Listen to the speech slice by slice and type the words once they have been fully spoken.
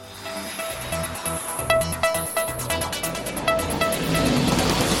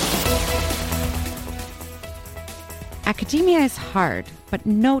Academia is hard, but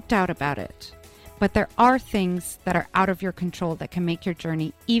no doubt about it. But there are things that are out of your control that can make your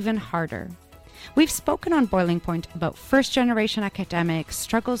journey even harder. We've spoken on Boiling Point about first-generation academics,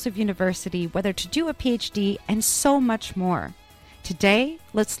 struggles of university, whether to do a PhD, and so much more. Today,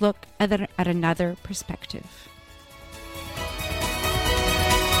 let's look at another perspective.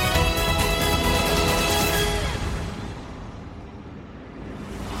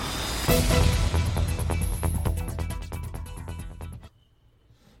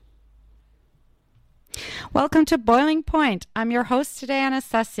 Welcome to Boiling Point. I'm your host today,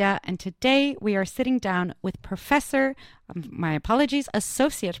 Anastasia, and today we are sitting down with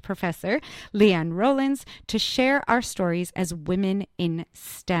Associate Professor Leanne Rollins to share our stories as women in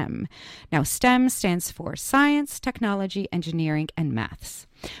STEM. Now, STEM stands for Science, Technology, Engineering, and Maths.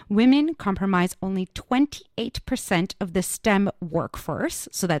 Women comprise only 28% of the STEM workforce,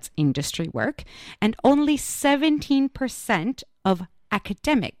 so that's industry work, and only 17% of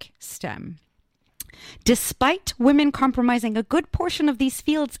academic STEM. Despite women comprising a good portion of these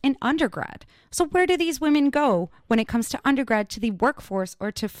fields in undergrad. So where do these women go when it comes to undergrad, to the workforce,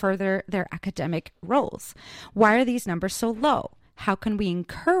 or to further their academic roles? Why are these numbers so low? How can we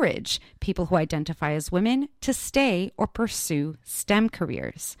encourage people who identify as women to stay or pursue STEM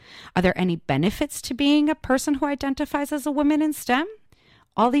careers? Are there any benefits to being a person who identifies as a woman in STEM?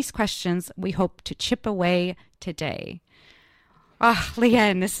 All these questions we hope to chip away today. Oh,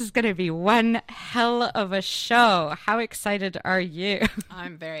 Leanne, this is going to be one hell of a show. How excited are you?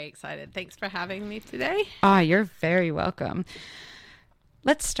 I'm very excited. Thanks for having me today. Oh, you're very welcome.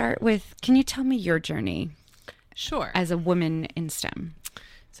 Let's start with, can you tell me your journey? Sure. As a woman in STEM.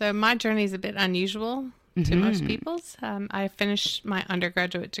 So my journey is a bit unusual to most people's. I finished my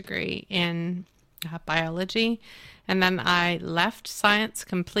undergraduate degree in biology, and then I left science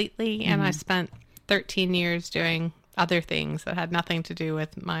completely, and I spent 13 years doing other things that had nothing to do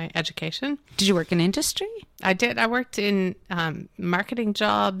with my education. Did you work in industry? I did. I worked in marketing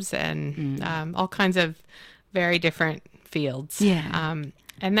jobs and all kinds of very different fields. Yeah.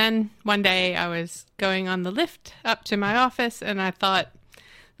 And then one day I was going on the lift up to my office and I thought,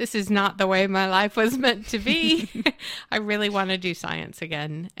 this is not the way my life was meant to be. I really want to do science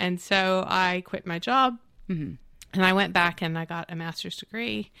again. And so I quit my job and I went back and I got a master's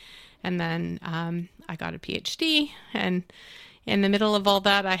degree. And then I got a PhD, and in the middle of all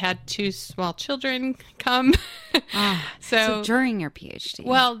that, I had 2 small children come. So during your PhD?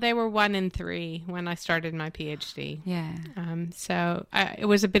 Well, they were 1 and 3 when I started my PhD. Yeah. It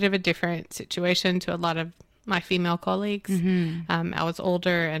was a bit of a different situation to a lot of my female colleagues. I was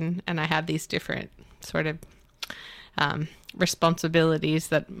older, and I had these different sort of responsibilities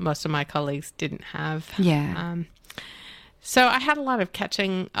that most of my colleagues didn't have. Yeah. So I had a lot of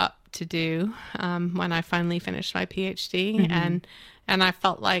catching up to do when I finally finished my PhD, and I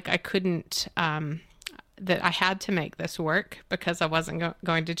felt like I couldn't, that I had to make this work because I wasn't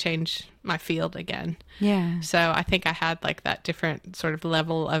going to change my field again. Yeah. So I think I had like that different sort of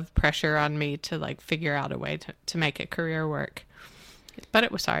level of pressure on me to like figure out a way to make a career work. But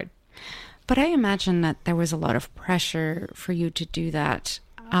it was hard. But I imagine that there was a lot of pressure for you to do that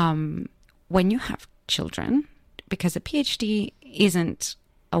when you have children, because a PhD isn't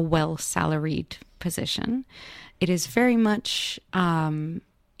a well-salaried position. It is very much,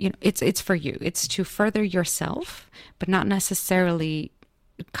 it's for you. It's to further yourself, but not necessarily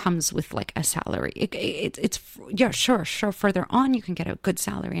it comes with like a salary. Sure. Further on, you can get a good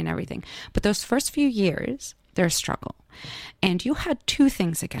salary and everything. But those first few years, they're a struggle. And you had 2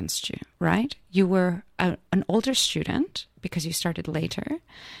 things against you, right? You were an older student because you started later,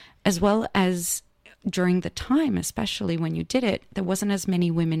 as well as during the time, especially when you did it, there wasn't as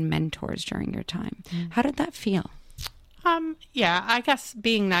many women mentors during your time. How did that feel? Yeah, I guess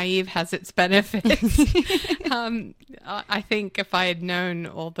being naive has its benefits. I think if I had known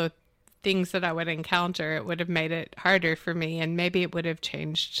all the things that I would encounter, it would have made it harder for me, and maybe it would have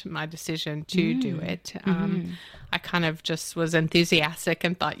changed my decision to do it. I kind of just was enthusiastic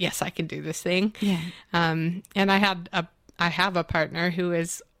and thought, yes, I can do this thing. Yeah. And I have a partner who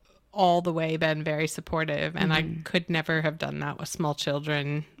is all the way been very supportive, and I could never have done that with small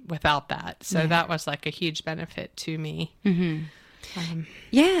children without that. So that was like a huge benefit to me. Do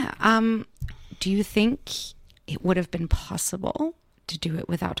you think it would have been possible to do it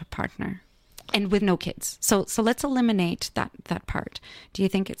without a partner and with no kids? So let's eliminate that part. Do you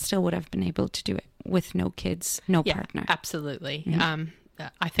think it still would have been able to do it with no kids, no partner? Absolutely.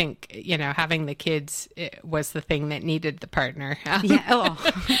 I think, having the kids was the thing that needed the partner. Yeah.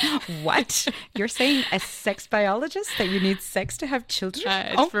 Oh, what? You're saying as sex biologist that you need sex to have children?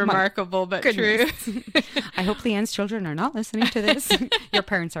 It's remarkable, but goodness. true. I hope Leanne's children are not listening to this. Your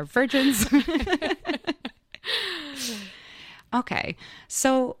parents are virgins. Okay.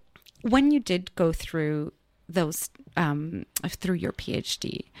 So when you did go through those, through your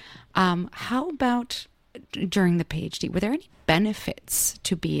PhD, how about during the PhD? Were there any benefits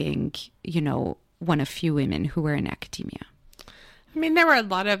to being, one of few women who were in academia? I mean, there were a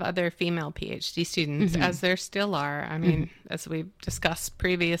lot of other female PhD students, as there still are. I mean, as we've discussed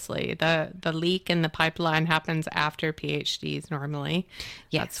previously, the leak in the pipeline happens after PhDs normally.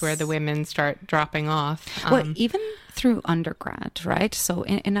 Yes. That's where the women start dropping off. Well, even through undergrad, right? So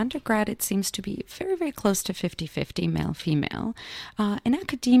in undergrad, it seems to be very, very close to 50-50 male-female. In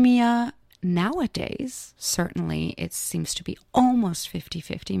academia, nowadays, certainly, it seems to be almost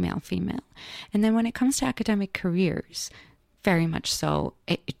 50-50 male-female. And then when it comes to academic careers, very much so,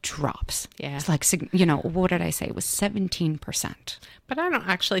 it drops. Yeah. It's like, what did I say? It was 17%. But I don't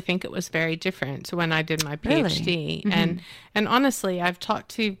actually think it was very different when I did my PhD. Really? And honestly, I've talked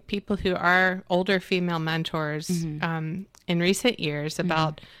to people who are older female mentors in recent years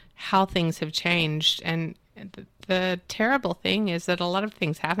about how things have changed. And the terrible thing is that a lot of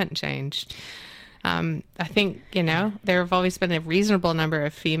things haven't changed. I think, there have always been a reasonable number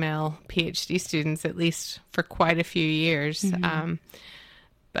of female PhD students, at least for quite a few years.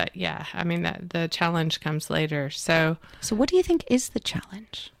 But yeah, I mean, the challenge comes later. So what do you think is the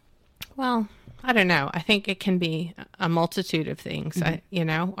challenge? Well, I don't know. I think it can be a multitude of things.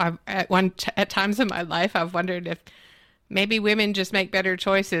 At times in my life, I've wondered if maybe women just make better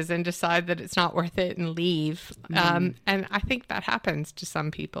choices and decide that it's not worth it and leave. And I think that happens to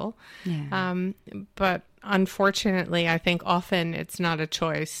some people. Yeah. But unfortunately, I think often it's not a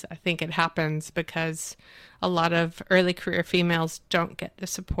choice. I think it happens because a lot of early career females don't get the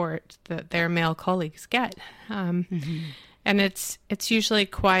support that their male colleagues get. And it's usually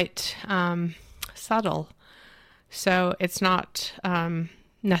quite subtle. So it's not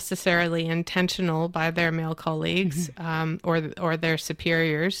necessarily intentional by their male colleagues or their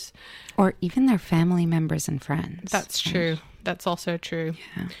superiors. Or even their family members and friends. That's true. That's also true.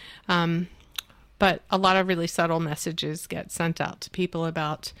 Yeah. But a lot of really subtle messages get sent out to people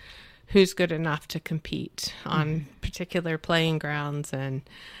about who's good enough to compete on particular playing grounds. And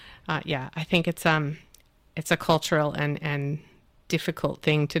I think it's a cultural and difficult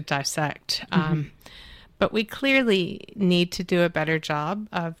thing to dissect. But we clearly need to do a better job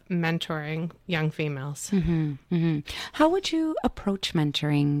of mentoring young females. How would you approach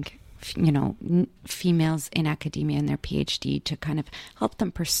mentoring, females in academia and their PhD to kind of help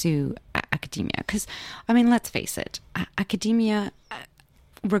them pursue academia? Because, I mean, let's face it, academia,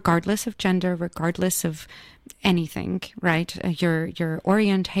 regardless of gender, regardless of anything, right? Your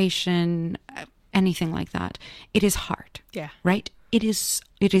orientation, anything like that, it is hard. Yeah. Right? It is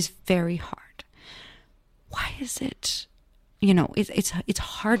very hard. Why is it, it's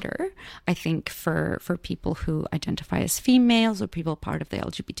harder, I think, for people who identify as females or people part of the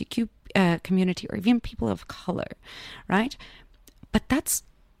LGBTQ community or even people of color, right? But that's,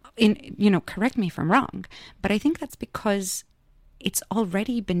 correct me if I'm wrong, but I think that's because it's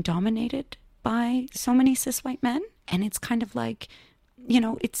already been dominated by so many cis white men. And it's kind of like, you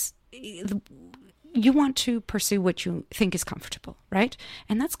want to pursue what you think is comfortable, right?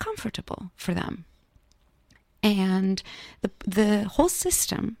 And that's comfortable for them. And the whole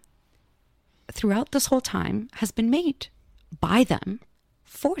system throughout this whole time has been made by them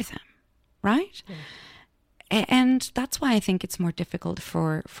for them, right? Yeah. And that's why I think it's more difficult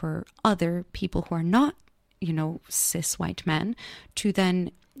for other people who are not, cis white men to then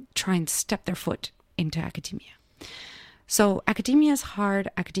try and step their foot into academia. So academia is hard.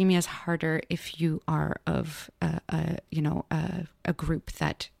 Academia is harder if you are of a group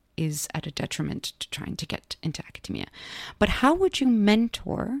that is at a detriment to trying to get into academia. But how would you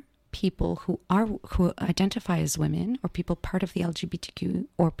mentor people who identify as women or people part of the LGBTQ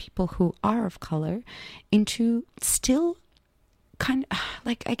or people who are of color into still kind of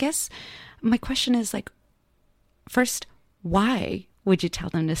like, I guess my question is like, first, why would you tell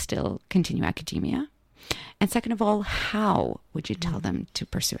them to still continue academia? And second of all, how would you tell them to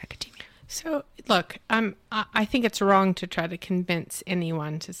pursue academia? So, look, I think it's wrong to try to convince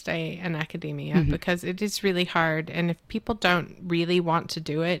anyone to stay in academia because it is really hard. And if people don't really want to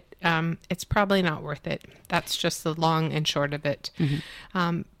do it, it's probably not worth it. That's just the long and short of it.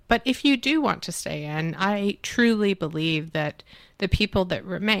 But if you do want to stay in, I truly believe that the people that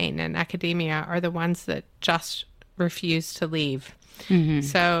remain in academia are the ones that just refuse to leave.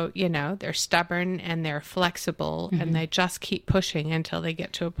 So, they're stubborn and they're flexible and they just keep pushing until they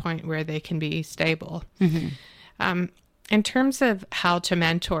get to a point where they can be stable. In terms of how to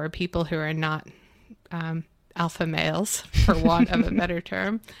mentor people who are not alpha males, for want of a better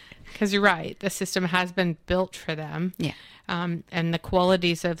term, because you're right, the system has been built for them. Yeah. And the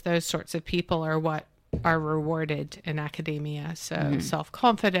qualities of those sorts of people are what are rewarded in academia. So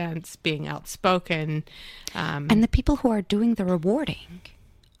self-confidence, being outspoken. And the people who are doing the rewarding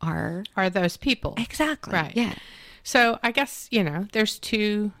are those people. Exactly. Right. Yeah. So I guess, there's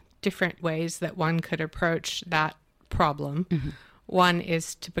two different ways that one could approach that problem. One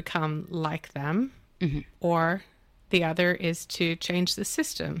is to become like them, or the other is to change the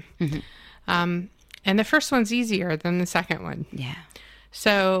system. And the first one's easier than the second one. Yeah.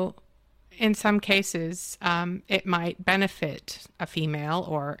 So in some cases, it might benefit a female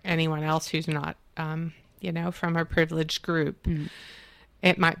or anyone else who's not, from a privileged group.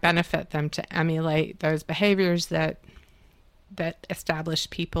 It might benefit them to emulate those behaviors that established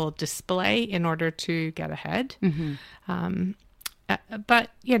people display in order to get ahead. But,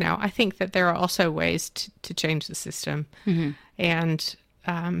 I think that there are also ways to change the system. And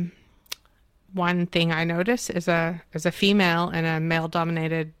one thing I notice as a female in a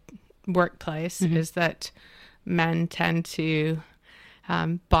male-dominated workplace is that men tend to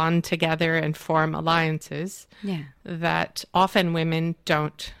bond together and form alliances that often women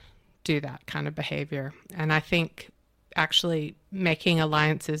don't do that kind of behavior. And I think actually making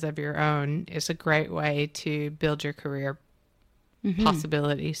alliances of your own is a great way to build your career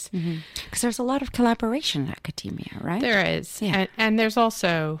possibilities. Because there's a lot of collaboration in academia, right? There is. Yeah. And there's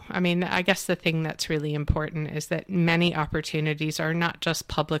also, I guess the thing that's really important is that many opportunities are not just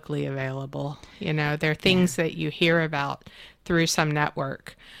publicly available. There are things that you hear about through some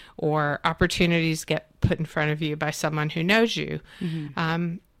network, or opportunities get put in front of you by someone who knows you.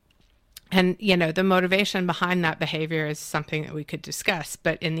 And, the motivation behind that behavior is something that we could discuss.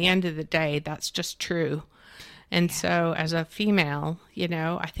 But in the end of the day, that's just true. And so as a female,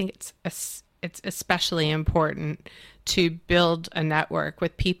 I think it's especially important to build a network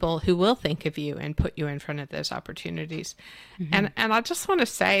with people who will think of you and put you in front of those opportunities. And I just want to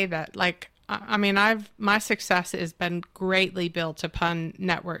say that, my success has been greatly built upon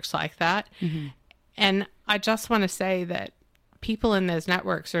networks like that. And I just want to say that people in those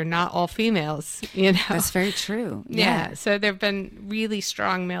networks are not all females, That's very true. Yeah. So there've been really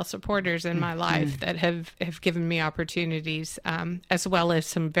strong male supporters in my life that have given me opportunities, as well as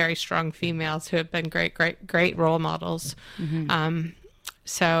some very strong females who have been great role models.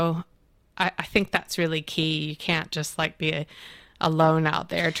 So I think that's really key. You can't just be alone out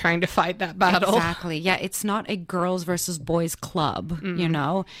there trying to fight that battle. Exactly. Yeah. It's not a girls versus boys club,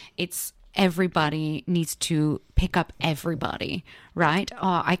 it's everybody needs to pick up everybody, right?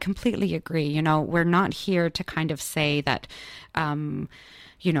 I completely agree. We're not here to kind of say that,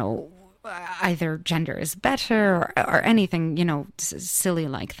 either gender is better or anything, silly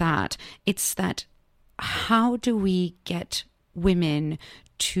like that. It's that how do we get women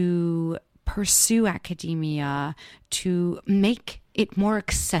to pursue academia, to make it more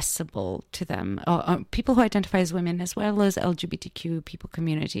accessible to them, people who identify as women, as well as LGBTQ people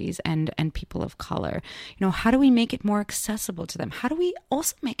communities and people of color. How do we make it more accessible to them? How do we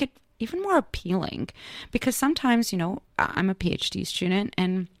also make it even more appealing? Because sometimes, I'm a PhD student,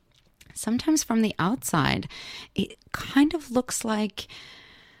 and sometimes from the outside, it kind of looks like,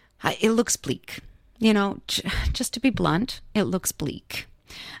 it looks bleak. Just to be blunt, it looks bleak.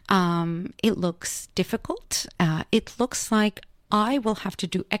 It looks difficult. It looks like I will have to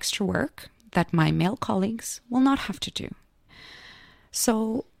do extra work that my male colleagues will not have to do.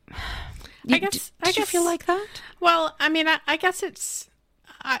 So, I guess you feel like that? Well, I guess it's,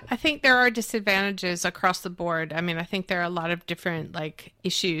 I think there are disadvantages across the board. I think there are a lot of different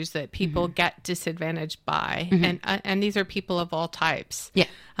issues that people get disadvantaged by, and these are people of all types. Yeah.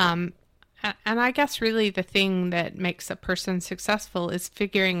 And I guess really the thing that makes a person successful is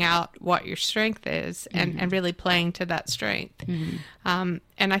figuring out what your strength is and really playing to that strength. And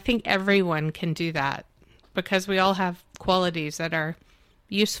I think everyone can do that because we all have qualities that are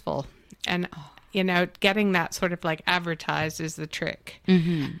useful. And, getting that sort of advertised is the trick.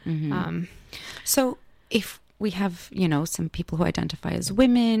 So if we have, some people who identify as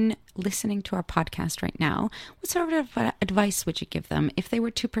women listening to our podcast right now, what sort of advice would you give them if they were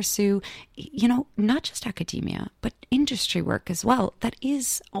to pursue, not just academia, but industry work as well? That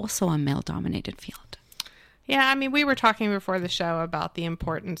is also a male-dominated field. Yeah, we were talking before the show about the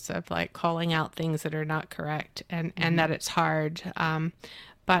importance of calling out things that are not correct and that it's hard.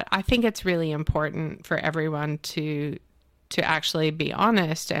 But I think it's really important for everyone to to actually be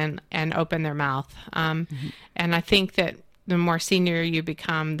honest and open their mouth. And I think that the more senior you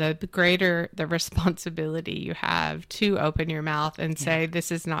become, the greater the responsibility you have to open your mouth and say,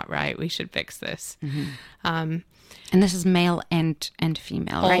 this is not right. We should fix this. And this is male and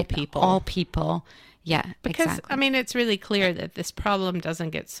female, all right? people. All people. Yeah, Because, exactly. I mean, it's really clear that this problem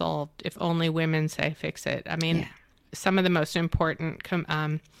doesn't get solved if only women say fix it. I mean, some of the most important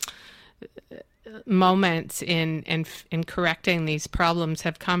moments in correcting these problems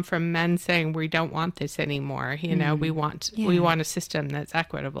have come from men saying we don't want this anymore. You know, we want a system that's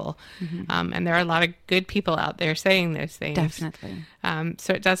equitable. And there are a lot of good people out there saying those things. Definitely.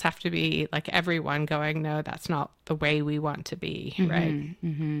 So it does have to be like everyone going, no, that's not the way we want to be, right?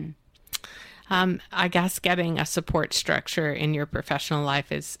 I guess getting a support structure in your professional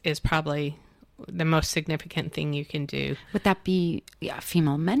life is probably the most significant thing you can do. Would that be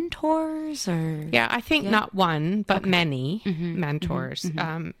female mentors or? Yeah, I think not one, but many mentors.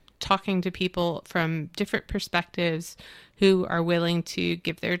 Talking to people from different perspectives who are willing to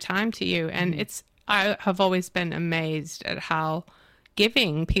give their time to you. And I have always been amazed at how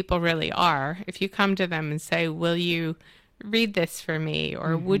giving people really are. If you come to them and say, will you read this for me?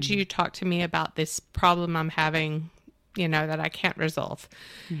 Or would you talk to me about this problem I'm having, you know, that I can't resolve?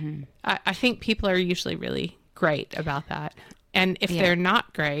 I think people are usually really great about that. And if they're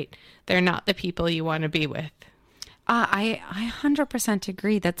not great, they're not the people you want to be with. I 100%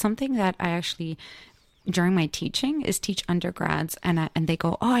 agree. That's something that I actually, during my teaching, is teach undergrads, and they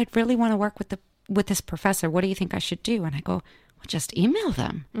go, oh, I'd really want to work with this professor. What do you think I should do? And I go, well, just email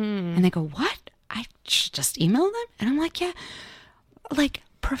them. And they go, what? I should just email them? And I'm like, yeah. Like,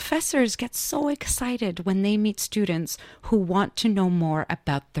 professors get so excited when they meet students who want to know more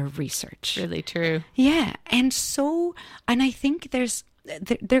about their research. Really true. Yeah. And I think there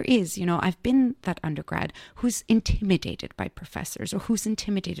is, you know, I've been that undergrad who's intimidated by professors or who's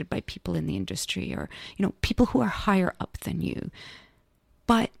intimidated by people in the industry or, you know, people who are higher up than you.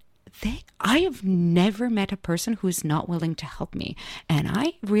 But I have never met a person who's not willing to help me. And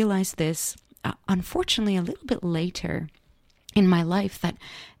I realized this, unfortunately, a little bit later in my life, that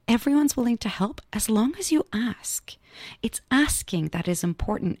everyone's willing to help as long as you ask. It's asking that is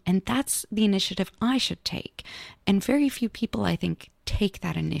important, and that's the initiative I should take. And very few people, I think, take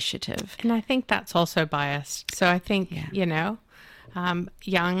that initiative. And I think that's also biased. So I think, you know,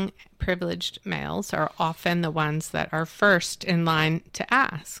 young privileged males are often the ones that are first in line to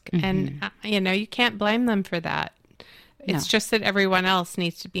ask. And, you know, you can't blame them for that. It's just that everyone else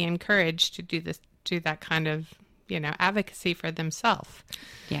needs to be encouraged to do that kind of, you know, advocacy for themselves.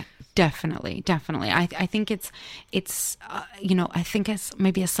 Yeah, definitely. I think it's you know, I think it's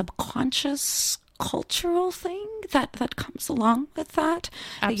maybe a subconscious cultural thing that comes along with that.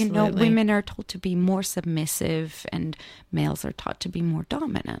 Absolutely. You know, women are told to be more submissive and males are taught to be more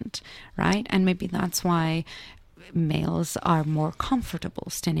dominant, right? And maybe that's why males are more comfortable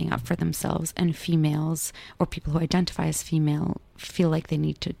standing up for themselves, and females or people who identify as female feel like they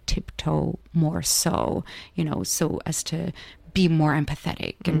need to tiptoe more so, you know, so as to be more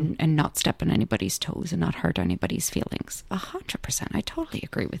empathetic and not step on anybody's toes and not hurt anybody's feelings. 100%. I totally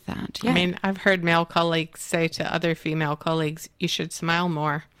agree with that. Yeah. I mean, I've heard male colleagues say to other female colleagues, you should smile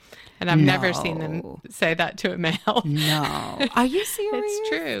more. And I've never seen them say that to a male. No. Are you serious? It's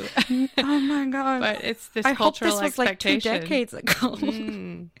true. Oh my God. But it's this I cultural hope this was expectation. like 2 decades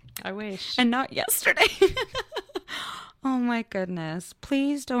ago. I wish. And not yesterday. Oh my goodness.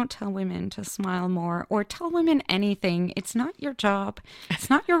 Please don't tell women to smile more or tell women anything. It's not your job. It's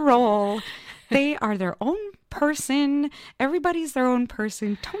not your role. They are their own person. Everybody's their own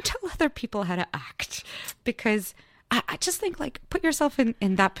person. Don't tell other people how to act, because I just think, like, put yourself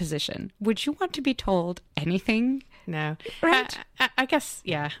in that position. Would you want to be told anything? No. Right? I guess,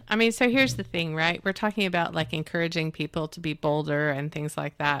 yeah. I mean, so here's the thing, right? We're talking about like encouraging people to be bolder and things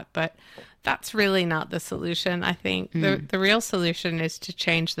like that, but that's really not the solution. I think the real solution is to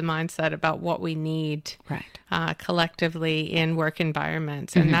change the mindset about what we need collectively in work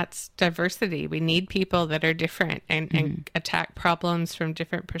environments. And that's diversity. We need people that are different and attack problems from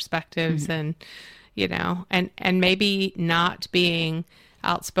different perspectives and, you know, and maybe not being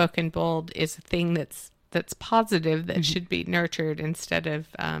outspoken bold is a thing that's positive, that should be nurtured instead of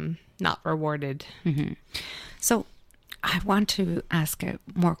not rewarded. So I want to ask a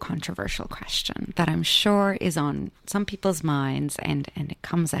more controversial question that I'm sure is on some people's minds, and it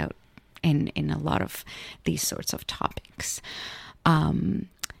comes out in a lot of these sorts of topics.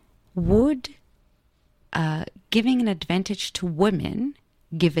 Would giving an advantage to women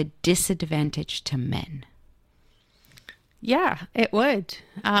give a disadvantage to men? Yeah, it would.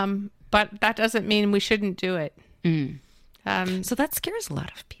 But that doesn't mean we shouldn't do it. So that scares a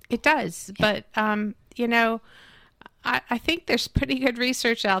lot of people. It does. But, you know, I think there's pretty good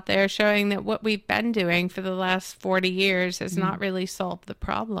research out there showing that what we've been doing for the last 40 years has not really solved the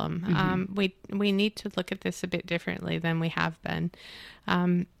problem. We need to look at this a bit differently than we have been.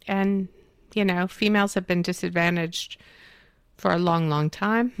 And, you know, females have been disadvantaged for a long, long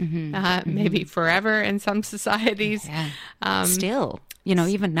time, maybe forever in some societies. Yeah. Still, you know,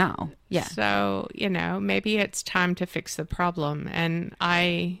 even now. Yeah. So, you know, maybe it's time to fix the problem. And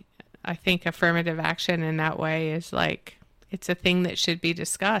I think affirmative action in that way is like, it's a thing that should be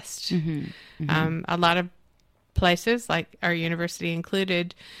discussed. A lot of places, like our university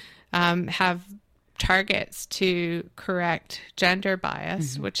included, have targets to correct gender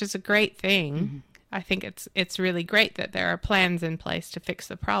bias, which is a great thing. I think it's really great that there are plans in place to fix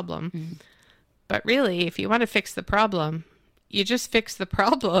the problem. But really, if you want to fix the problem, you just fix the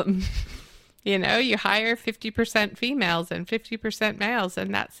problem. You know, you hire 50% females and 50% males,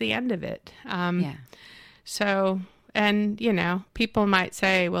 and that's the end of it. So, and, you know, people might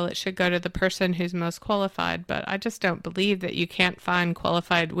say, well, it should go to the person who's most qualified, but I just don't believe that you can't find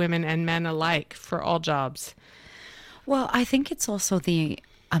qualified women and men alike for all jobs. Well, I think it's also the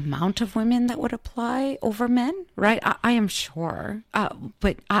amount of women that would apply over men, right? I am sure,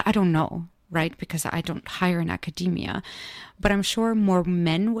 but I don't know. Right? Because I don't hire in academia, but I'm sure more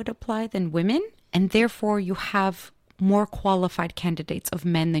men would apply than women. And therefore you have more qualified candidates of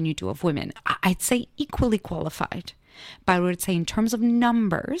men than you do of women. I'd say equally qualified, but I would say in terms of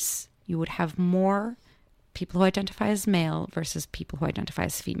numbers, you would have more people who identify as male versus people who identify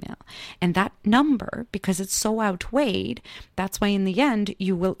as female. And that number, because it's so outweighed, that's why in the end,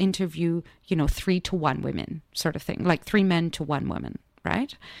 you will interview, you know, 3 to 1 women sort of thing, like 3 men to 1 woman,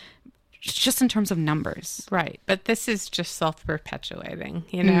 right? Just in terms of numbers. Right. But this is just self-perpetuating,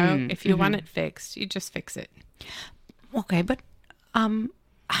 you know? If you want it fixed, you just fix it. Okay, but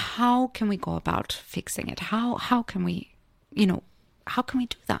how can we go about fixing it? How can we, you know, how can we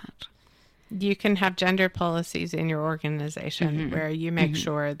do that? You can have gender policies in your organization where you make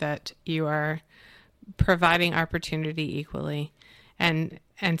sure that you are providing opportunity equally. And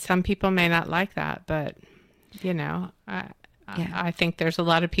some people may not like that, but, you know, I think there's a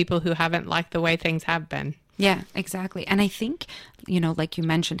lot of people who haven't liked the way things have been. Yeah, exactly. And I think, you know, like you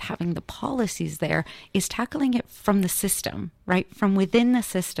mentioned, having the policies there is tackling it from the system, right? From within the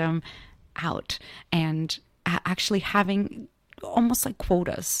system out, and actually having almost like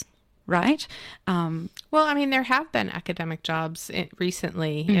quotas, right? Well, I mean, there have been academic jobs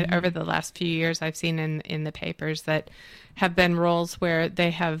recently over the last few years. I've seen in the papers that have been roles where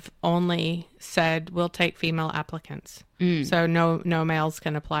they have only said, we'll take female applicants. So no males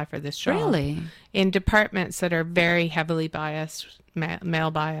can apply for this job. Really? In departments that are very heavily biased, male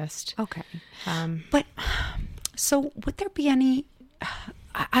biased. Okay. But so would there be any,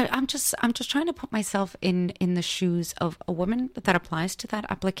 I'm just trying to put myself in the shoes of a woman that applies to that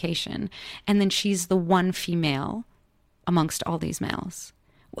application, and then she's the one female amongst all these males.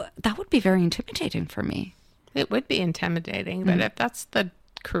 Well, that would be very intimidating for me. It would be intimidating, but if that's the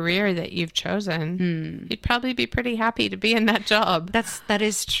career that you've chosen, you'd probably be pretty happy to be in that job. That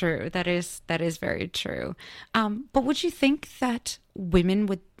is true. That is very true. But would you think that women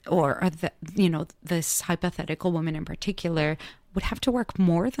would, or this hypothetical woman in particular, would have to work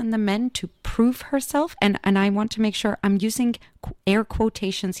more than the men to prove herself? And I want to make sure I'm using air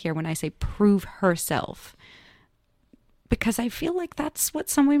quotations here when I say prove herself, because I feel like that's what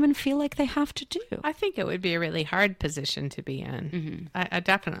some women feel like they have to do. I think it would be a really hard position to be in. I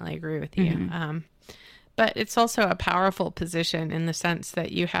definitely agree with you. But it's also a powerful position in the sense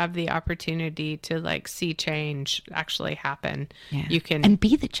that you have the opportunity to like see change actually happen. Yeah. You can and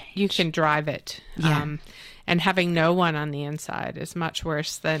be the change. You can drive it. Yeah. And having no one on the inside is much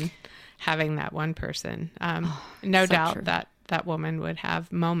worse than having that one person. No doubt true. that woman would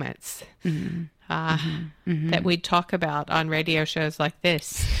have moments that we'd talk about on radio shows like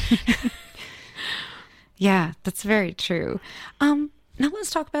this. Yeah, that's very true. Now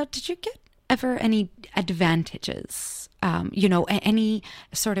let's talk about, did you get ever any advantages, any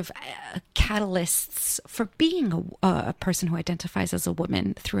sort of catalysts for being a person who identifies as a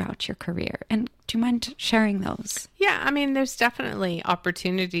woman throughout your career? And do you mind sharing those? Yeah, I mean, there's definitely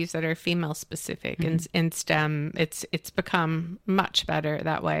opportunities that are female specific in STEM. It's become much better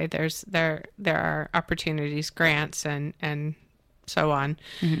that way. There are opportunities, grants, and so on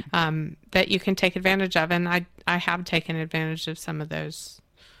that you can take advantage of, and I have taken advantage of some of those.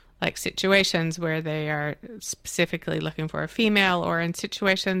 Like situations where they are specifically looking for a female, or in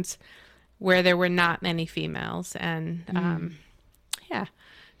situations where there were not many females. And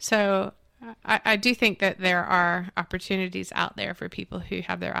so I do think that there are opportunities out there for people who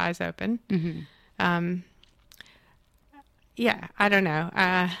have their eyes open. Yeah, I don't know.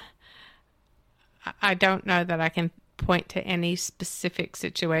 I don't know that I can point to any specific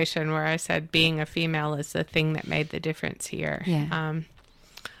situation where I said being a female is the thing that made the difference here. Yeah.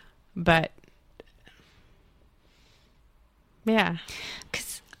 But yeah,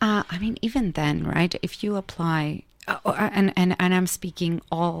 because I mean, even then, right? If you apply, and I'm speaking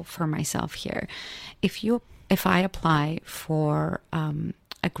all for myself here. If I apply for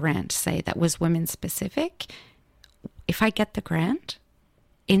a grant, say that was women specific, if I get the grant,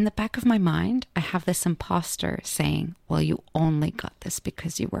 in the back of my mind, I have this imposter saying, well, you only got this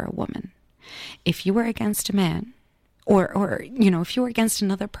because you were a woman. If you were against a man, or if you were against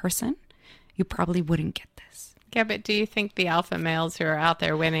another person, you probably wouldn't get this. Yeah, but do you think the alpha males who are out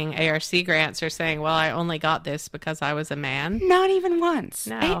there winning ARC grants are saying, well, I only got this because I was a man? Not even once.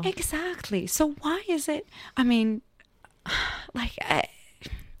 No. Exactly. So why is it, I mean,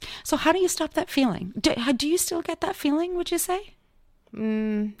 so how do you stop that feeling? Do you still get that feeling, would you say?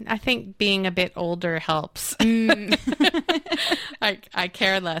 I think being a bit older helps. I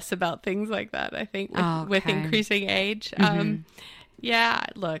care less about things like that, I think, with increasing age. Yeah,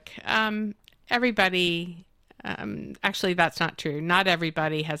 look, everybody, actually, that's not true. Not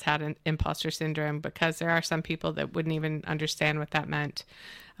everybody has had an imposter syndrome, because there are some people that wouldn't even understand what that meant.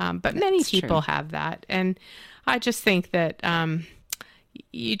 But many people have that. And I just think that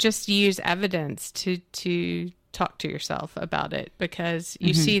you just use evidence to talk to yourself about it, because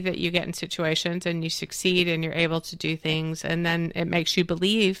you see that you get in situations and you succeed and you're able to do things, and then it makes you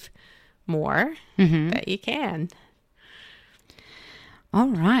believe more that you can. All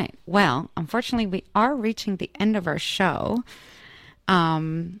right. Well, unfortunately, we are reaching the end of our show.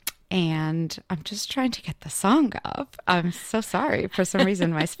 And I'm just trying to get the song up. I'm so sorry. For some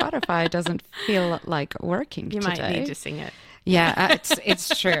reason, my Spotify doesn't feel like working today. You might need to sing it. Yeah,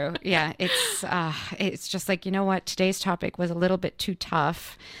 it's true. Yeah, it's just like, you know what? Today's topic was a little bit too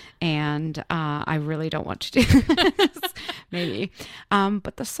tough, and I really don't want to do this, maybe.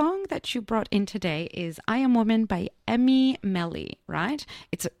 But the song that you brought in today is "I Am Woman" by Emmy Melly, right?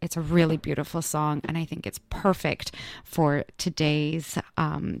 It's a really beautiful song, and I think it's perfect for today's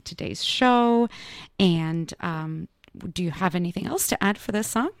show. And do you have anything else to add for this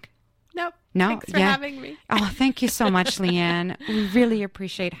song? Nope. No, thanks for having me. Oh, thank you so much, Leanne. We really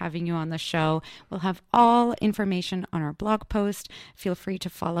appreciate having you on the show. We'll have all information on our blog post. Feel free to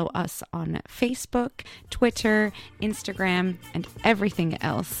follow us on Facebook, Twitter, Instagram, and everything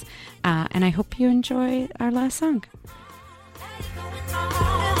else. And I hope you enjoy our last song.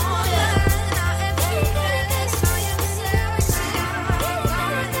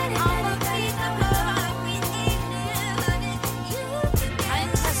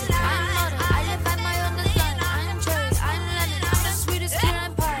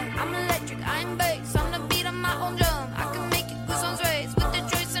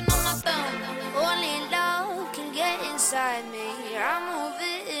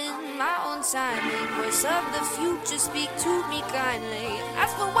 Voice of the future, speak to me kindly.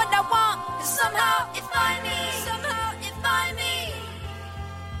 Ask for what I want, and somehow it find me. Somehow it find me.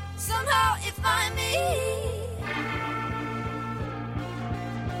 Somehow it find me.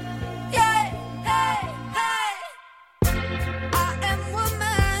 Yeah, hey, hey. I am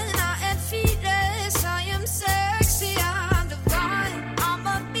woman, I am fearless, I am sexy, I'm divine. I'm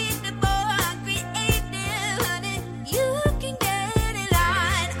unbeatable, I'm creative, honey. You can get it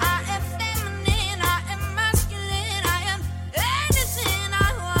line. I am feminine, I am masculine, I am anything I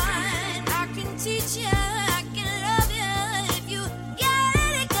want. I can teach you, I can love you if you get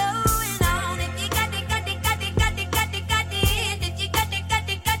it going on. If you got it, got it, got it, got it, got it, got it. If you got it, got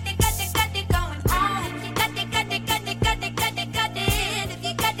it, got it, got it, got it going on. If you got it, got it, got it, got it, got it, got it. If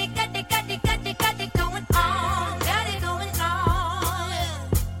you got it, got it, got it, got it, got it going on. Got it going on.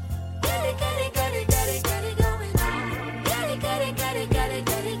 Got it, got it, got it, got it, got it going on. Got it, got it, got it, got it,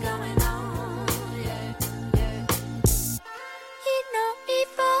 got it going on. Yeah, yeah. Heed no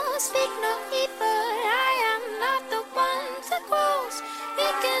evil, speak no evil. I am not the one to close.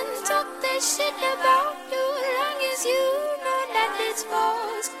 They can talk their shit about you, long as you know that it's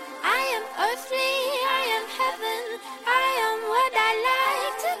false. I am earthly,